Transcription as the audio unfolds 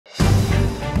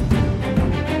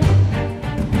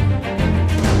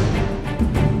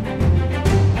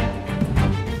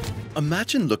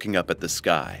Imagine looking up at the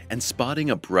sky and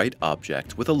spotting a bright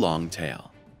object with a long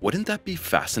tail. Wouldn't that be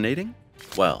fascinating?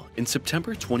 Well, in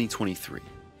September 2023,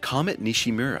 Comet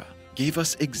Nishimura gave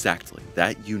us exactly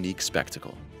that unique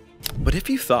spectacle. But if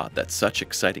you thought that such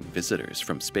exciting visitors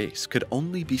from space could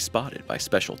only be spotted by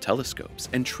special telescopes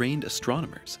and trained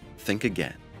astronomers, think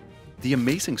again. The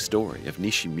amazing story of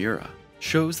Nishimura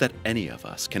shows that any of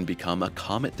us can become a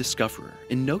comet discoverer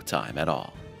in no time at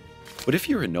all. But if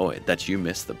you're annoyed that you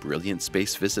missed the brilliant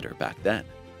space visitor back then,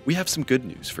 we have some good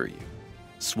news for you.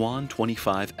 Swan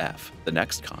 25F, the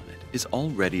next comet, is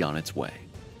already on its way.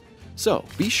 So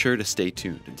be sure to stay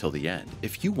tuned until the end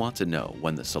if you want to know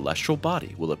when the celestial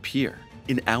body will appear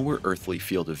in our earthly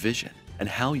field of vision and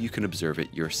how you can observe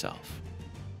it yourself.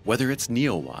 Whether it's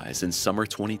Neowise in summer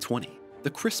 2020,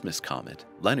 the Christmas comet,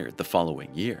 Leonard, the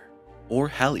following year, or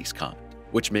Halley's Comet,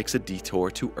 which makes a detour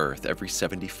to Earth every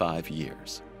 75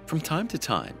 years. From time to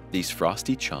time, these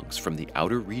frosty chunks from the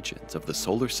outer regions of the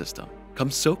solar system come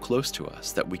so close to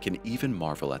us that we can even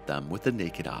marvel at them with the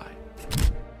naked eye.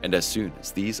 And as soon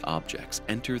as these objects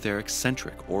enter their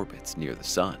eccentric orbits near the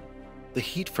Sun, the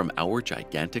heat from our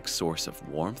gigantic source of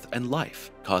warmth and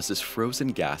life causes frozen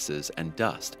gases and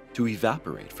dust to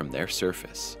evaporate from their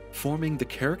surface, forming the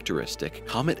characteristic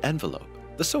comet envelope,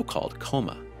 the so-called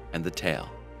coma, and the tail.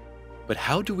 But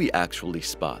how do we actually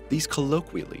spot these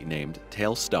colloquially named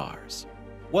tail stars?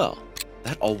 Well,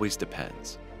 that always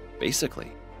depends.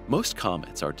 Basically, most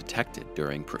comets are detected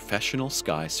during professional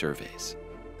sky surveys.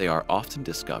 They are often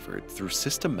discovered through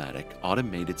systematic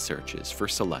automated searches for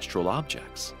celestial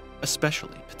objects,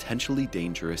 especially potentially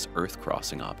dangerous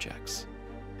Earth-crossing objects.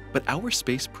 But our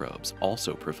space probes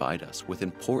also provide us with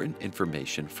important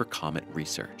information for comet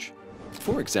research.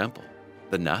 For example,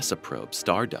 the NASA probe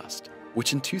Stardust,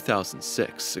 which in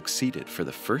 2006 succeeded for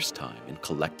the first time in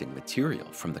collecting material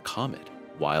from the comet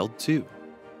Wild 2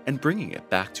 and bringing it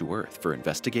back to Earth for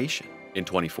investigation. In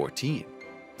 2014,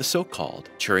 the so-called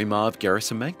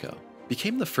Churyumov-Gerasimenko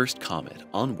became the first comet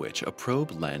on which a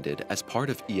probe landed as part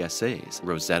of ESA's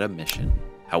Rosetta mission.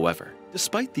 However,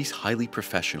 despite these highly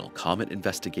professional comet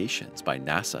investigations by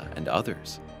NASA and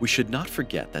others, we should not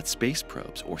forget that space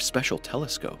probes or special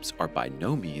telescopes are by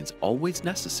no means always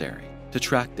necessary to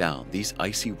track down these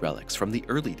icy relics from the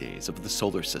early days of the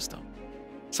solar system.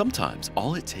 Sometimes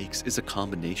all it takes is a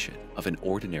combination of an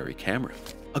ordinary camera,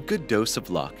 a good dose of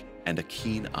luck, and a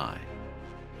keen eye.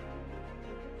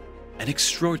 An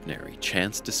extraordinary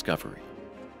chance discovery.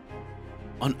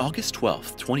 On August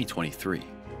 12, 2023,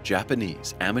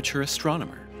 Japanese amateur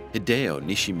astronomer Hideo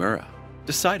Nishimura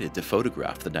decided to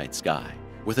photograph the night sky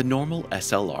with a normal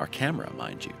SLR camera,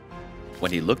 mind you.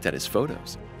 When he looked at his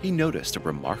photos, he noticed a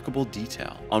remarkable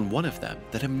detail on one of them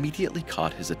that immediately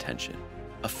caught his attention,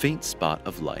 a faint spot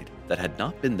of light that had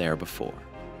not been there before.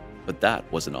 But that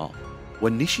wasn't all.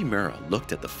 When Nishimura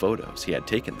looked at the photos he had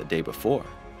taken the day before,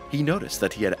 he noticed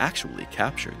that he had actually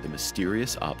captured the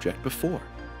mysterious object before.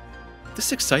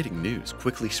 This exciting news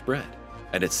quickly spread,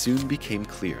 and it soon became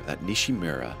clear that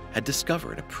Nishimura had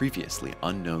discovered a previously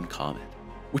unknown comet,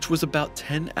 which was about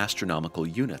 10 astronomical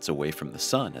units away from the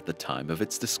Sun at the time of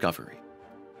its discovery.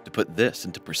 To put this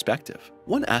into perspective,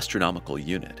 1 astronomical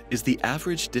unit is the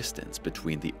average distance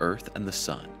between the Earth and the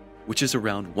Sun, which is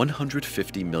around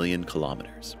 150 million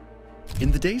kilometers. In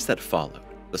the days that followed,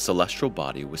 the celestial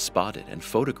body was spotted and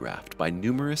photographed by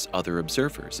numerous other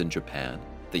observers in Japan,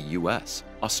 the US,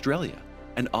 Australia,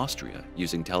 and Austria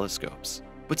using telescopes.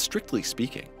 But strictly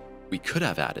speaking, we could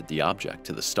have added the object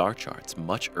to the star charts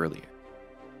much earlier.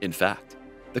 In fact,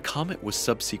 the comet was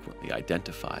subsequently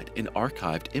identified in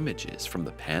archived images from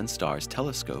the Pan-STARRS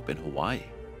telescope in Hawaii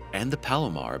and the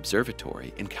Palomar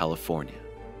Observatory in California.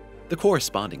 The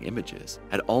corresponding images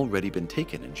had already been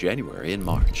taken in January and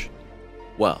March.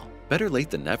 Well, better late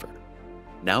than never.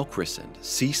 Now christened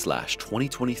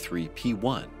C/2023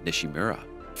 P1 Nishimura,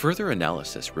 further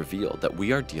analysis revealed that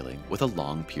we are dealing with a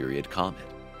long-period comet.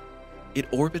 It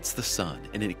orbits the Sun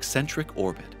in an eccentric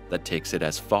orbit that takes it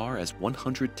as far as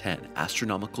 110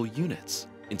 astronomical units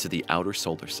into the outer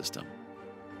solar system.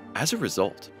 As a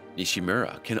result,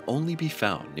 Nishimura can only be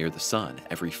found near the Sun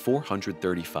every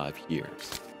 435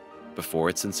 years. Before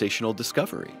its sensational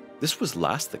discovery, this was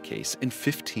last the case in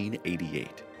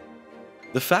 1588.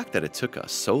 The fact that it took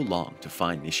us so long to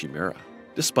find Nishimura,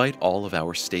 despite all of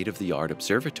our state-of-the-art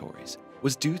observatories,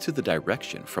 was due to the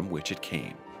direction from which it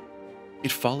came.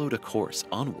 It followed a course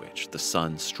on which the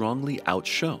Sun strongly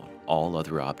outshone all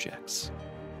other objects.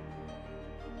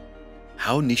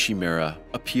 How Nishimura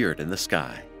appeared in the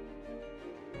sky.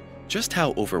 Just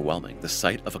how overwhelming the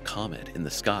sight of a comet in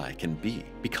the sky can be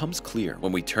becomes clear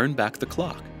when we turn back the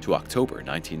clock to October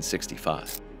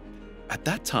 1965. At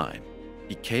that time,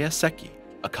 Ikeya,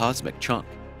 a cosmic chunk,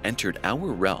 entered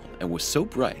our realm and was so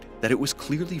bright that it was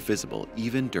clearly visible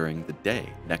even during the day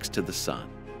next to the sun.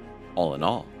 All in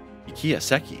all,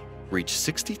 Ikeya reached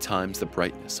 60 times the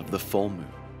brightness of the full moon,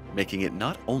 making it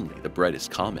not only the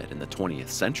brightest comet in the 20th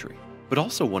century, but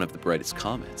also one of the brightest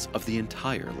comets of the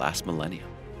entire last millennium.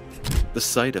 The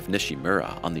sight of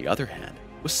Nishimura, on the other hand,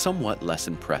 was somewhat less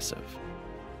impressive.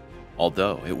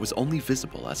 Although it was only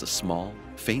visible as a small,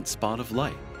 faint spot of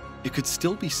light, it could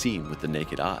still be seen with the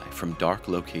naked eye from dark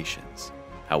locations.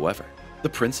 However, the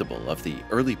principle of the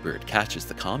early bird catches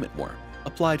the comet worm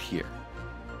applied here.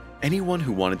 Anyone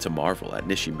who wanted to marvel at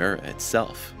Nishimura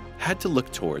itself had to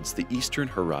look towards the eastern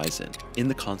horizon in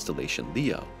the constellation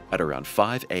Leo at around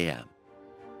 5 a.m.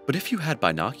 But if you had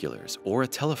binoculars or a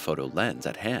telephoto lens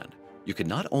at hand, you could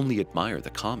not only admire the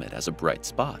comet as a bright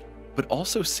spot, but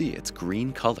also see its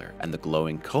green color and the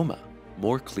glowing coma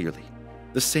more clearly.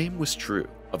 The same was true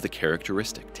of the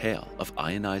characteristic tail of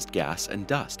ionized gas and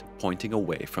dust pointing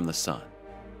away from the sun.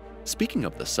 Speaking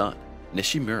of the sun,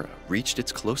 Nishimura reached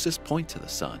its closest point to the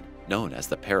sun, known as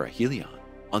the perihelion,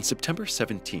 on September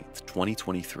 17,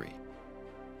 2023.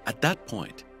 At that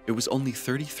point, it was only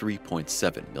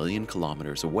 33.7 million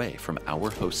kilometers away from our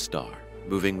host star,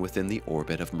 moving within the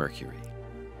orbit of Mercury.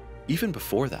 Even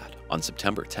before that, on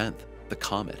September 10th, the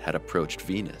comet had approached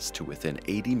Venus to within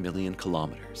 80 million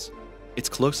kilometers. Its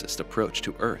closest approach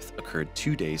to Earth occurred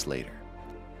 2 days later.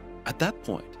 At that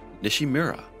point,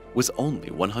 Nishimura was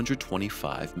only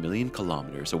 125 million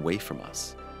kilometers away from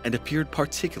us and appeared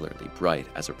particularly bright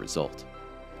as a result.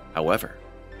 However,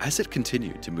 as it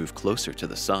continued to move closer to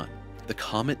the sun, the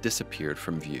comet disappeared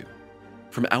from view.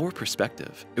 From our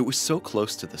perspective, it was so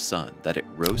close to the sun that it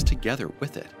rose together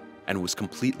with it and was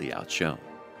completely outshone.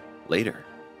 Later,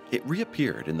 it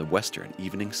reappeared in the western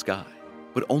evening sky,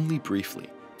 but only briefly,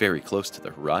 very close to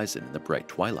the horizon in the bright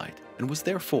twilight, and was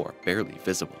therefore barely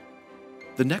visible.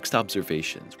 The next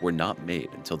observations were not made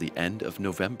until the end of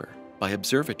November by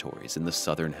observatories in the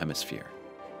southern hemisphere.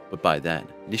 But by then,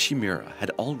 Nishimura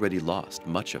had already lost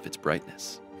much of its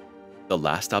brightness. The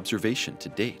last observation to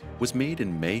date was made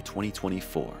in May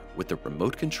 2024 with the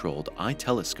remote-controlled eye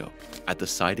telescope at the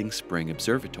Siding Spring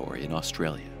Observatory in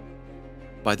Australia.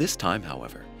 By this time,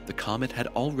 however, the comet had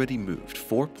already moved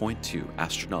 4.2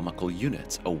 astronomical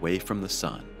units away from the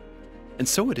sun. And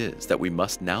so it is that we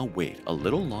must now wait a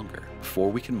little longer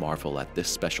before we can marvel at this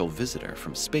special visitor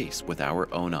from space with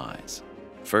our own eyes.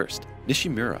 First,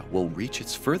 Nishimura will reach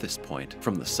its furthest point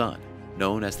from the sun,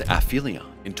 known as the aphelion,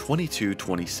 in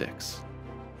 2226.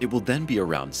 It will then be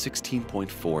around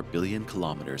 16.4 billion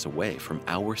kilometers away from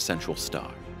our central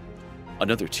star.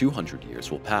 Another 200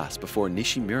 years will pass before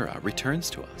Nishimura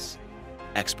returns to us.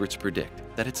 Experts predict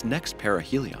that its next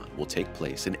perihelion will take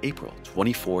place in April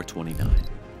 2429.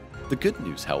 The good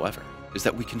news, however, is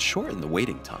that we can shorten the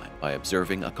waiting time by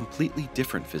observing a completely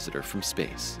different visitor from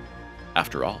space.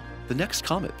 After all, the next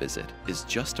comet visit is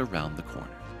just around the corner.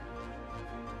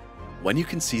 When you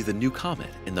can see the new comet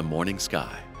in the morning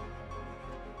sky.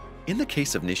 In the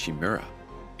case of Nishimura,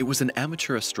 it was an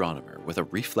amateur astronomer with a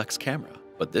reflex camera,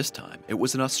 but this time it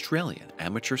was an Australian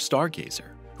amateur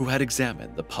stargazer who had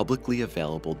examined the publicly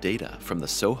available data from the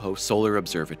Soho Solar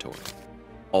Observatory.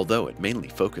 Although it mainly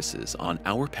focuses on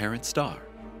our parent star,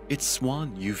 its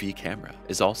SWAN UV camera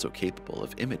is also capable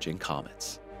of imaging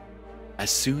comets. As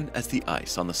soon as the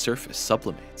ice on the surface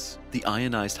sublimates, the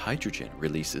ionized hydrogen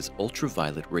releases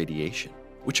ultraviolet radiation,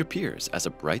 which appears as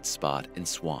a bright spot in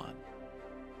SWAN.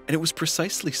 And it was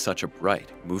precisely such a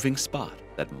bright, moving spot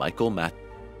that Michael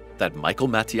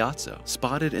Mattiazzo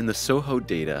spotted in the Soho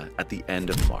data at the end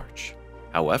of March.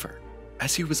 However,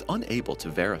 as he was unable to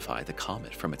verify the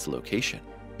comet from its location,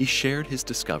 he shared his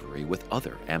discovery with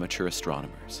other amateur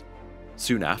astronomers.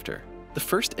 Soon after, the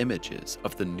first images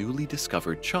of the newly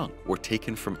discovered chunk were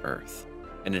taken from Earth,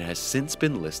 and it has since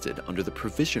been listed under the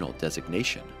provisional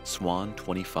designation SWAN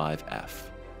 25F.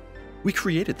 We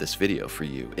created this video for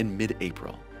you in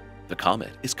mid-April. The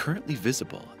comet is currently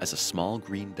visible as a small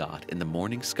green dot in the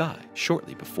morning sky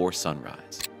shortly before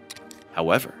sunrise.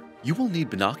 However, you will need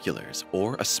binoculars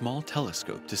or a small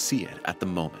telescope to see it at the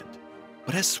moment.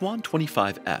 But as SWAN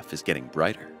 25F is getting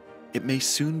brighter, it may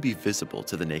soon be visible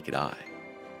to the naked eye.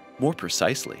 More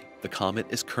precisely, the comet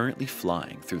is currently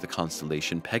flying through the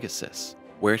constellation Pegasus,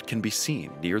 where it can be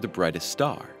seen near the brightest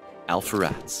star,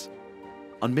 Alpheratz.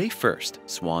 On May 1st,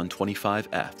 SWAN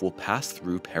 25F will pass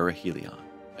through perihelion.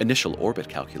 Initial orbit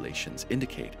calculations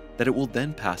indicate that it will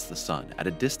then pass the Sun at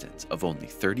a distance of only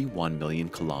 31 million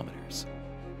kilometers.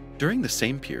 During the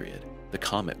same period, the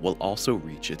comet will also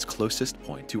reach its closest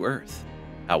point to Earth.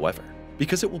 However,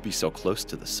 because it will be so close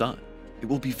to the Sun, it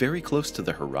will be very close to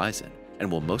the horizon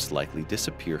and will most likely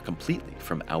disappear completely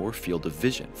from our field of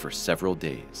vision for several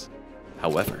days.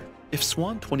 However, if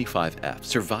Swan 25F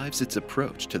survives its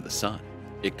approach to the Sun,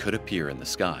 it could appear in the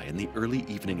sky in the early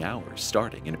evening hours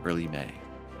starting in early May.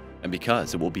 And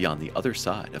because it will be on the other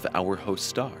side of our host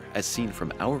star as seen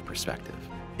from our perspective,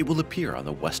 it will appear on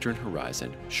the western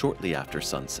horizon shortly after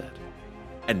sunset.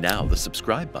 And now the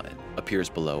subscribe button appears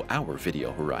below our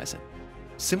video horizon.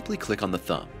 Simply click on the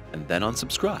thumb and then on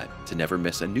subscribe to never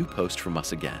miss a new post from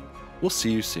us again. We'll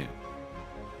see you soon.